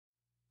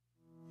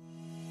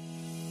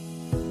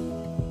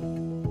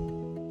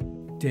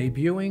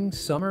Debuting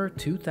Summer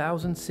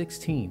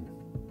 2016,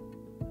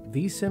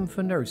 vSim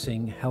for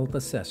Nursing Health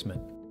Assessment.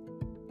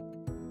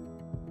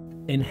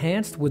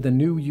 Enhanced with a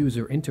new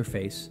user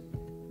interface,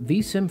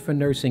 vSim for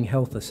Nursing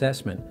Health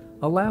Assessment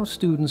allows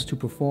students to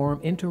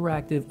perform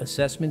interactive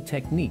assessment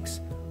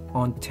techniques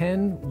on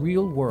 10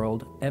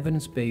 real-world,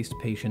 evidence-based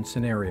patient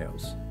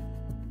scenarios.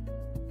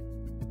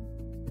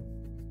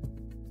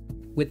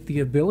 With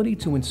the ability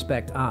to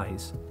inspect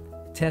eyes,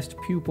 test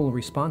pupil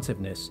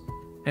responsiveness,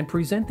 and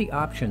present the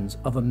options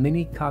of a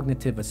mini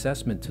cognitive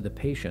assessment to the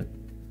patient,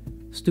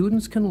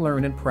 students can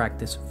learn and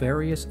practice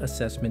various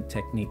assessment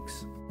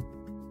techniques.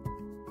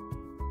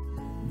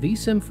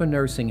 vSim for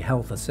Nursing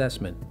Health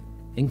Assessment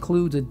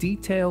includes a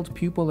detailed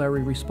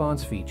pupillary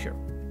response feature.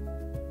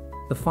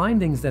 The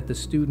findings that the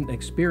student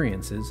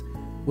experiences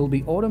will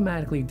be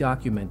automatically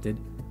documented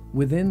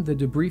within the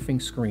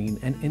debriefing screen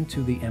and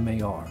into the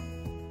MAR.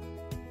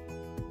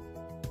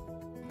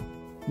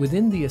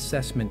 Within the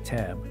Assessment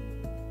tab,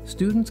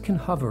 students can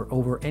hover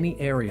over any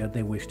area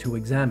they wish to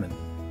examine.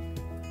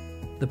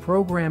 The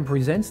program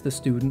presents the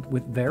student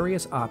with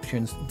various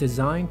options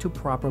designed to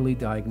properly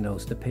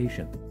diagnose the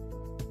patient.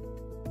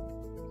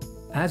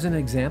 As an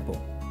example,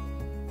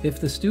 if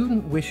the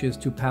student wishes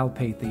to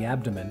palpate the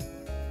abdomen,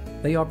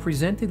 they are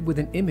presented with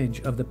an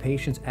image of the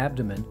patient's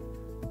abdomen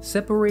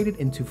separated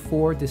into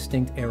 4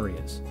 distinct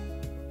areas.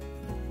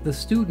 The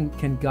student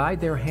can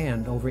guide their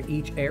hand over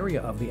each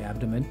area of the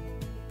abdomen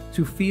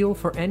to feel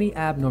for any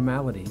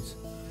abnormalities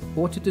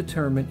or to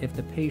determine if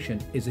the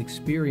patient is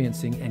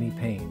experiencing any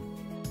pain.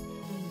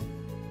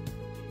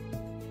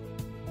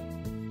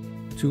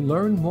 To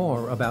learn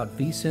more about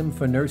vSim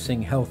for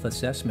Nursing Health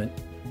Assessment,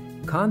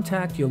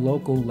 contact your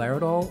local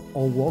Laerdal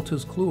or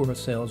Wolters Kluwer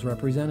sales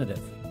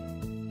representative.